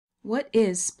What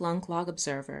is Splunk Log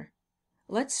Observer?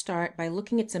 Let's start by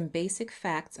looking at some basic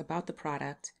facts about the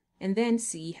product and then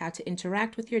see how to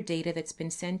interact with your data that's been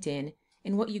sent in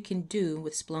and what you can do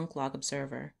with Splunk Log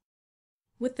Observer.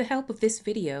 With the help of this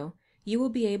video, you will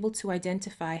be able to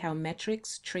identify how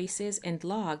metrics, traces, and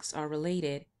logs are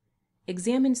related,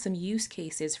 examine some use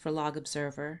cases for Log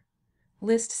Observer,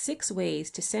 list 6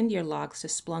 ways to send your logs to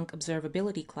Splunk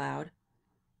Observability Cloud,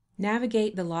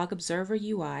 navigate the Log Observer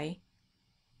UI,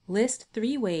 list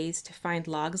 3 ways to find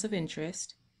logs of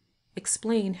interest,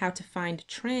 explain how to find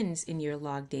trends in your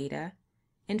log data,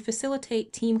 and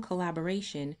facilitate team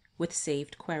collaboration with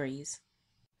saved queries.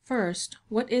 First,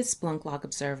 what is Splunk Log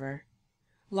Observer?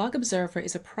 Log Observer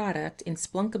is a product in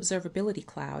Splunk Observability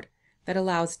Cloud that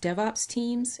allows DevOps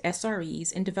teams,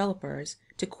 SREs, and developers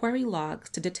to query logs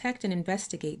to detect and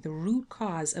investigate the root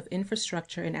cause of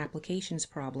infrastructure and applications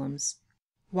problems.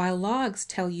 While logs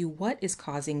tell you what is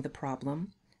causing the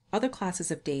problem, other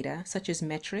classes of data, such as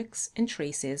metrics and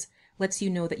traces, lets you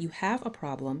know that you have a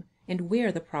problem and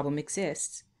where the problem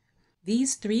exists.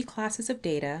 These 3 classes of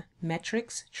data,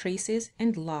 metrics, traces,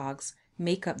 and logs,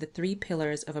 make up the 3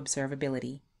 pillars of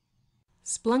observability.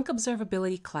 Splunk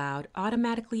Observability Cloud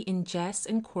automatically ingests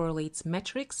and correlates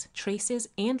metrics, traces,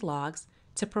 and logs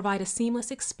to provide a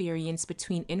seamless experience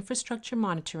between infrastructure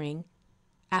monitoring,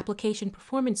 application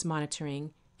performance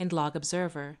monitoring, and Log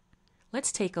Observer.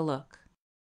 Let's take a look.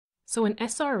 So an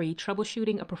SRE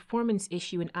troubleshooting a performance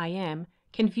issue in IAM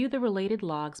can view the related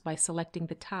logs by selecting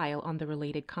the tile on the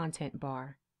related content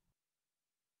bar.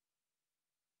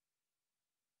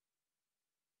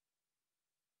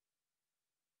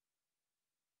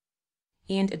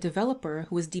 And a developer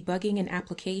who is debugging an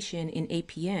application in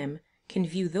APM can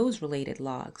view those related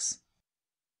logs.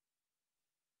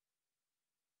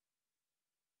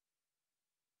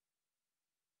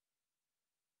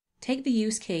 Take the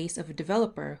use case of a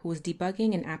developer who is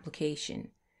debugging an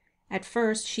application. At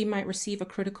first, she might receive a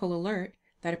critical alert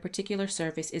that a particular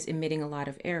service is emitting a lot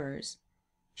of errors.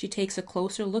 She takes a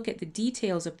closer look at the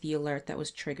details of the alert that was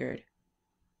triggered.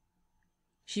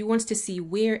 She wants to see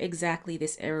where exactly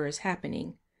this error is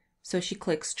happening, so she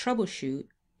clicks Troubleshoot,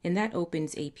 and that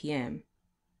opens APM.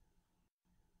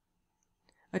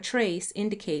 A trace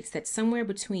indicates that somewhere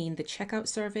between the checkout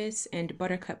service and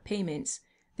Buttercup payments,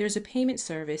 there's a payment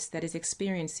service that is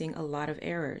experiencing a lot of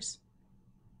errors.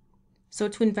 So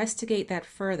to investigate that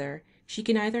further, she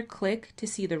can either click to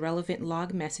see the relevant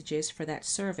log messages for that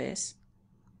service,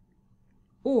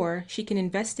 or she can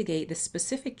investigate the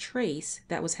specific trace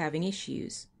that was having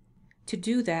issues. To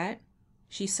do that,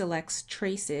 she selects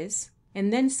Traces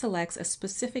and then selects a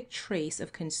specific trace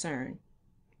of concern.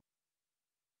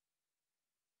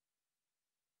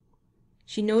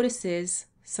 She notices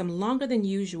some longer than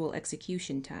usual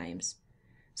execution times.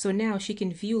 So now she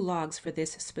can view logs for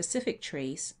this specific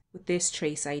trace with this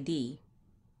trace ID.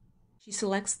 She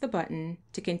selects the button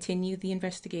to continue the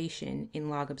investigation in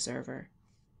Log Observer.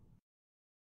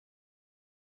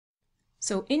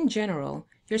 So in general,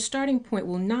 your starting point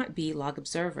will not be Log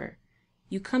Observer.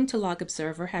 You come to Log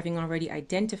Observer having already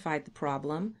identified the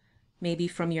problem, maybe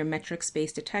from your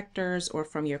metrics-based detectors or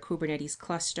from your Kubernetes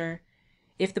cluster.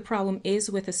 If the problem is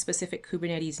with a specific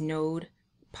Kubernetes node,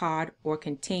 pod, or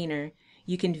container,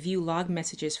 you can view log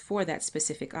messages for that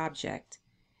specific object.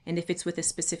 And if it's with a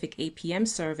specific APM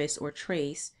service or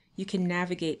trace, you can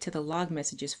navigate to the log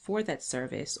messages for that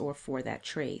service or for that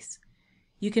trace.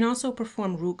 You can also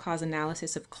perform root cause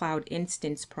analysis of cloud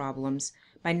instance problems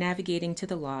by navigating to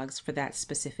the logs for that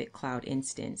specific cloud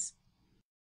instance.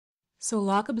 So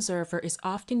Log Observer is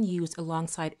often used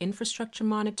alongside infrastructure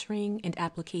monitoring and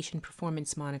application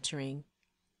performance monitoring.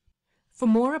 For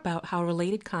more about how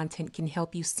related content can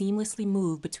help you seamlessly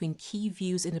move between key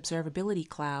views in Observability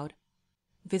Cloud,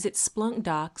 visit Splunk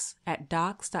Docs at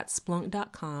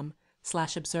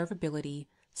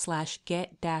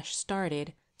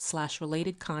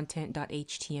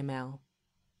docs.splunk.com/observability/get-started/relatedcontent.html.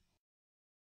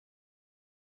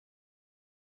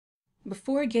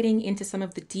 Before getting into some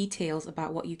of the details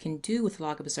about what you can do with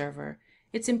Log Observer,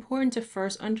 it's important to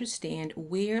first understand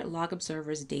where Log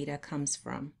Observer's data comes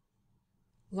from.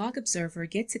 Log Observer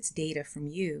gets its data from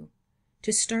you.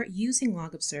 To start using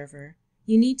Log Observer,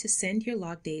 you need to send your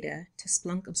log data to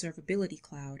Splunk Observability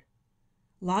Cloud.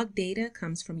 Log data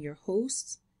comes from your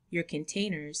hosts, your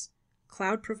containers,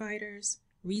 cloud providers,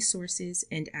 resources,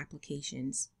 and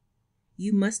applications.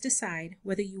 You must decide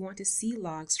whether you want to see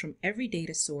logs from every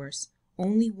data source,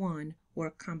 only one, or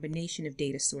a combination of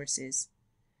data sources.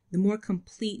 The more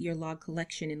complete your log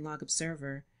collection in Log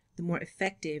Observer, the more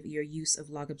effective your use of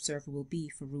Log Observer will be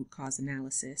for root cause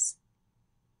analysis.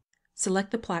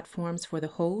 Select the platforms for the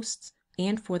hosts,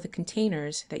 and for the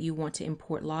containers that you want to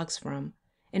import logs from,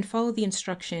 and follow the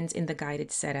instructions in the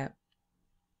guided setup.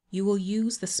 You will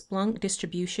use the Splunk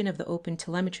distribution of the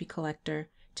OpenTelemetry collector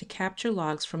to capture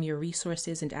logs from your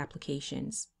resources and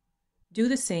applications. Do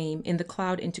the same in the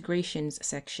Cloud Integrations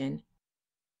section.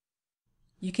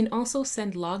 You can also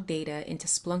send log data into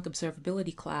Splunk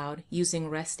Observability Cloud using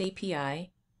REST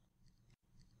API,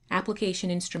 application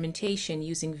instrumentation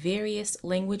using various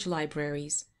language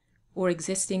libraries, or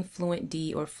existing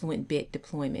FluentD or FluentBit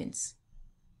deployments.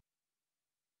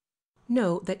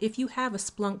 Note that if you have a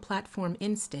Splunk platform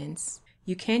instance,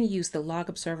 you can use the Log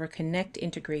Observer Connect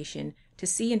integration to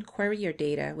see and query your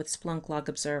data with Splunk Log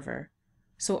Observer.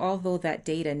 So although that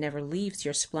data never leaves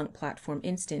your Splunk platform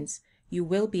instance, you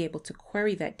will be able to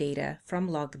query that data from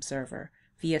Log Observer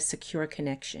via secure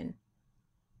connection.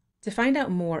 To find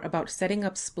out more about setting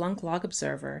up Splunk Log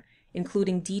Observer,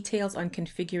 including details on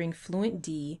configuring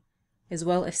FluentD, as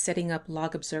well as setting up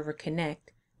Log Observer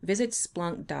Connect, visit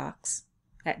Splunk Docs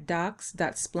at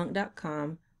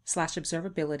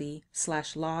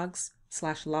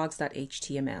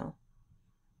docs.splunk.com/observability/logs/logs.html.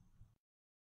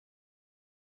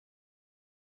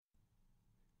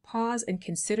 Pause and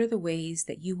consider the ways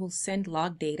that you will send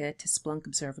log data to Splunk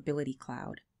Observability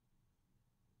Cloud.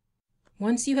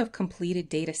 Once you have completed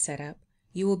data setup,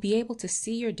 you will be able to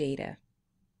see your data.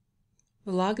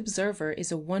 The Log Observer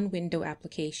is a one-window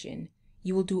application.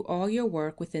 You will do all your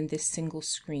work within this single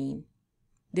screen.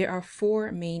 There are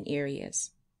 4 main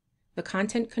areas. The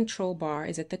content control bar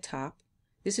is at the top.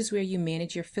 This is where you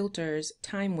manage your filters,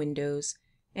 time windows,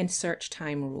 and search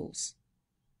time rules.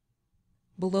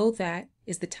 Below that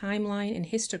is the timeline and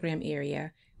histogram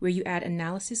area where you add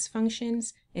analysis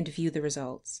functions and view the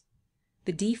results.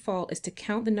 The default is to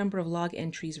count the number of log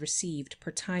entries received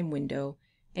per time window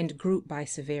and group by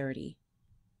severity.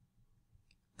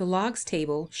 The logs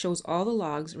table shows all the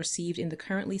logs received in the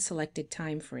currently selected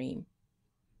time frame.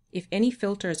 If any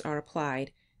filters are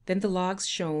applied, then the logs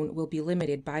shown will be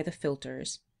limited by the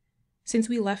filters. Since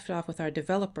we left off with our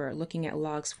developer looking at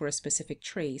logs for a specific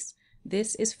trace,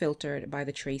 this is filtered by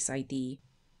the trace ID.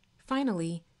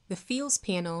 Finally, the Fields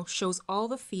panel shows all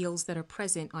the fields that are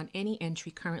present on any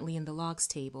entry currently in the logs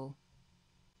table.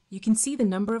 You can see the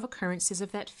number of occurrences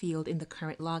of that field in the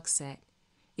current log set.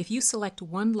 If you select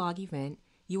one log event,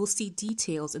 you will see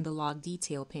details in the log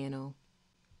detail panel.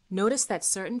 Notice that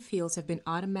certain fields have been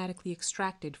automatically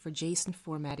extracted for JSON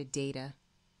formatted data.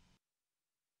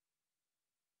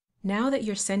 Now that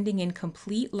you're sending in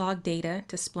complete log data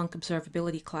to Splunk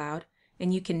Observability Cloud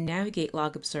and you can navigate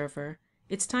Log Observer,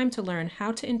 it's time to learn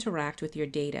how to interact with your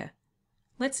data.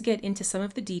 Let's get into some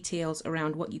of the details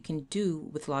around what you can do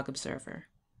with Log Observer.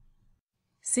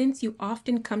 Since you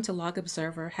often come to Log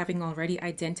Observer having already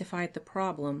identified the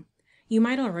problem, you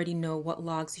might already know what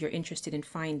logs you're interested in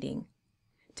finding.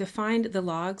 To find the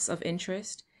logs of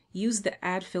interest, use the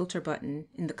Add Filter button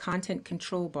in the Content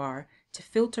Control bar to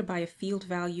filter by a field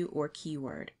value or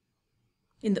keyword.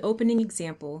 In the opening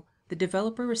example, the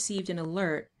developer received an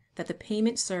alert that the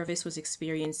payment service was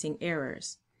experiencing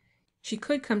errors. She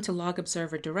could come to Log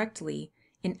Observer directly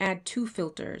and add 2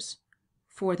 filters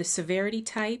for the severity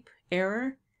type,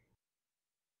 error,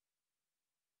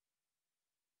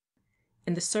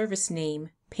 and the service name,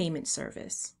 payment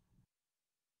service.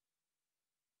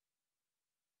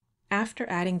 After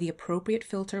adding the appropriate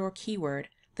filter or keyword,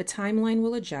 the timeline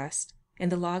will adjust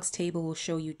and the logs table will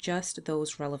show you just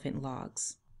those relevant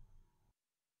logs.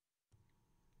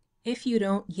 If you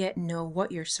don't yet know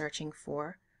what you're searching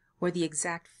for, or the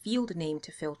exact field name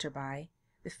to filter by,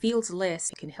 the fields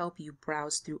list can help you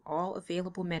browse through all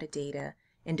available metadata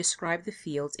and describe the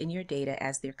fields in your data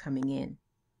as they're coming in.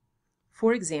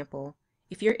 For example,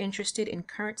 if you're interested in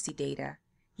currency data,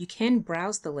 you can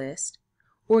browse the list,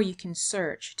 or you can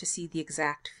search to see the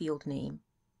exact field name.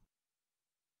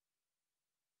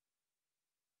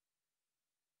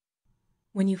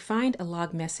 When you find a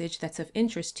log message that's of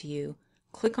interest to you,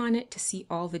 click on it to see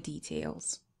all the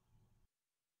details.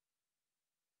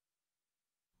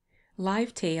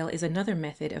 Livetail is another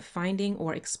method of finding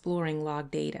or exploring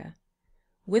log data.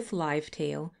 With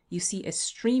Livetail, you see a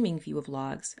streaming view of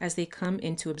logs as they come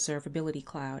into Observability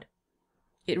Cloud.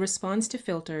 It responds to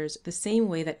filters the same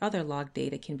way that other log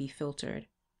data can be filtered.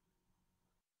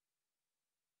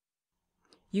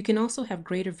 You can also have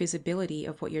greater visibility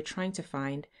of what you're trying to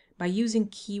find by using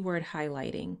keyword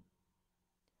highlighting.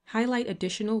 Highlight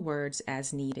additional words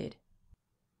as needed.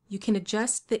 You can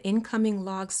adjust the incoming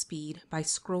log speed by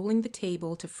scrolling the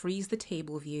table to freeze the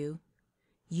table view,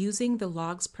 using the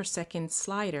logs per second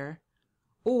slider,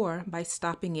 or by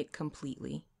stopping it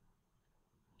completely.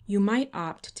 You might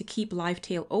opt to keep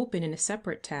Livetail open in a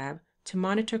separate tab to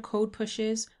monitor code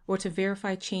pushes, or to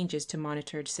verify changes to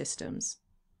monitored systems.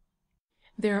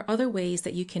 There are other ways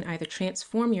that you can either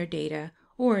transform your data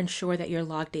or ensure that your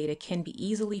log data can be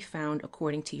easily found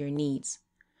according to your needs.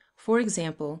 For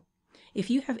example, if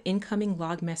you have incoming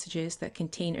log messages that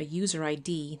contain a user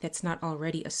ID that's not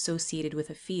already associated with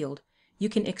a field, you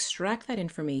can extract that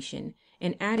information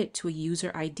and add it to a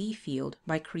user ID field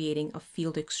by creating a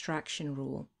field extraction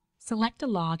rule. Select a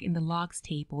log in the logs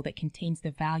table that contains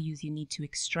the values you need to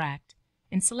extract,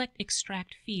 and select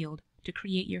Extract Field to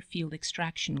create your field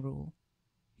extraction rule.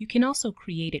 You can also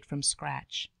create it from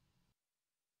scratch.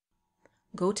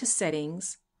 Go to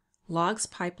Settings, Logs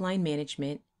Pipeline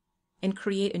Management, and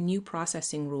create a new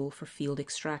processing rule for field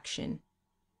extraction.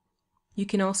 You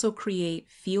can also create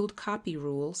field copy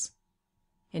rules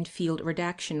and field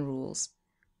redaction rules,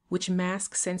 which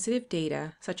mask sensitive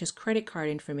data such as credit card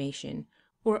information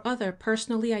or other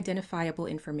personally identifiable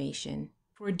information.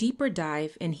 For a deeper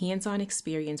dive and hands-on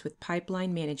experience with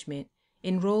pipeline management,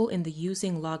 enroll in the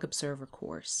Using Log Observer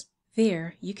course.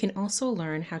 There, you can also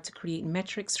learn how to create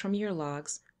metrics from your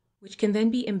logs, which can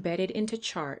then be embedded into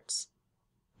charts,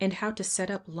 and how to set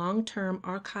up long-term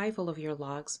archival of your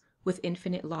logs with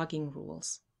infinite logging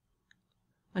rules.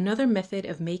 Another method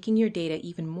of making your data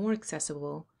even more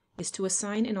accessible is to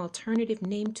assign an alternative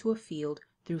name to a field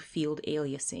through field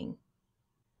aliasing.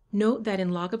 Note that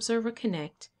in Log Observer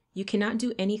Connect, you cannot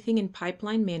do anything in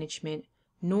pipeline management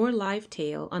nor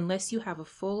Livetail unless you have a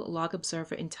full Log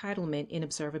Observer entitlement in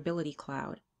Observability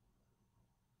Cloud.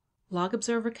 Log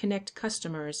Observer Connect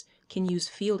customers can use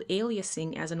field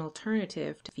aliasing as an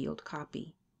alternative to field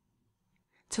copy.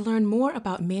 To learn more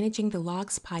about managing the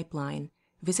logs pipeline,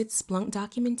 visit Splunk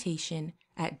documentation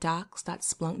at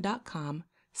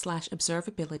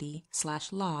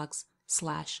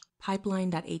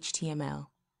docs.splunk.com/observability/logs/pipeline.html.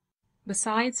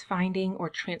 Besides finding or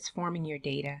transforming your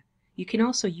data, you can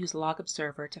also use Log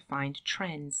Observer to find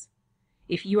trends.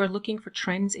 If you are looking for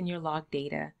trends in your log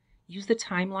data, use the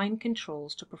timeline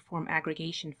controls to perform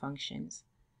aggregation functions.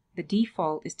 The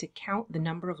default is to count the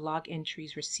number of log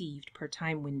entries received per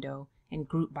time window and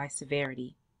group by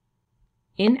severity.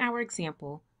 In our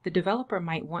example, the developer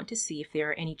might want to see if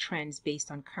there are any trends based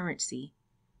on currency.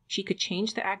 She could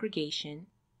change the aggregation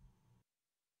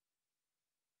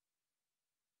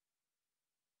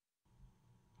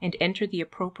and enter the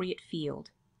appropriate field.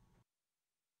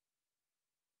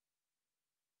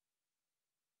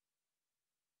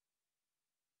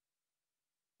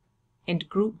 And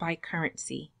group by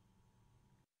currency.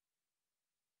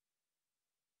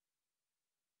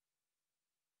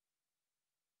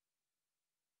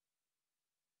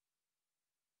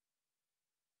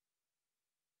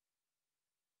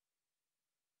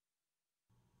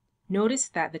 Notice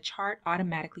that the chart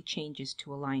automatically changes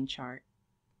to a line chart.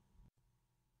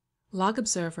 Log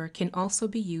Observer can also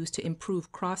be used to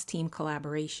improve cross-team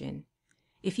collaboration.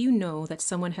 If you know that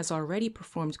someone has already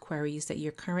performed queries that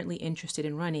you're currently interested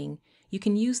in running, you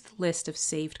can use the list of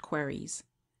saved queries.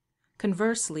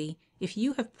 Conversely, if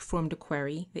you have performed a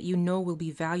query that you know will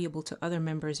be valuable to other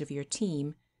members of your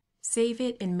team, save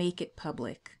it and make it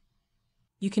public.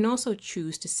 You can also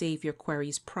choose to save your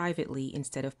queries privately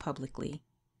instead of publicly.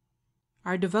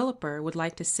 Our developer would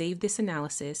like to save this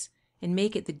analysis and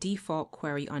make it the default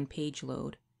query on page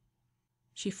load.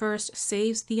 She first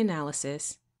saves the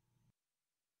analysis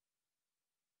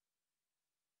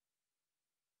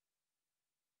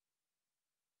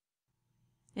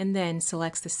and then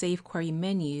selects the Save Query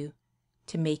menu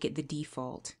to make it the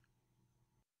default.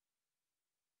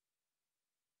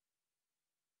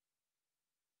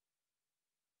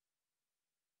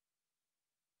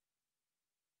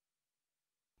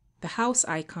 The house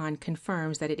icon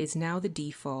confirms that it is now the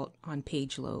default on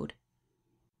page load.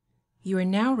 You are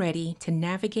now ready to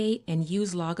navigate and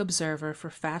use Log Observer for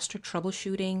faster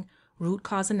troubleshooting, root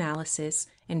cause analysis,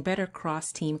 and better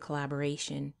cross-team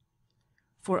collaboration.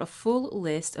 For a full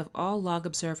list of all Log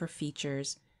Observer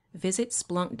features, visit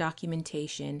Splunk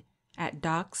documentation at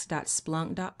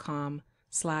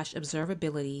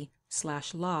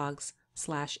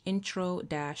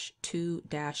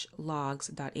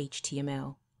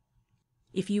docs.splunk.com/observability/logs/intro-2-logs.html.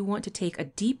 If you want to take a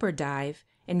deeper dive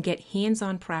and get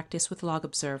hands-on practice with Log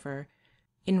Observer,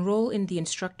 enroll in the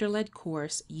instructor-led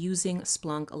course Using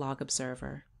Splunk Log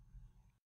Observer.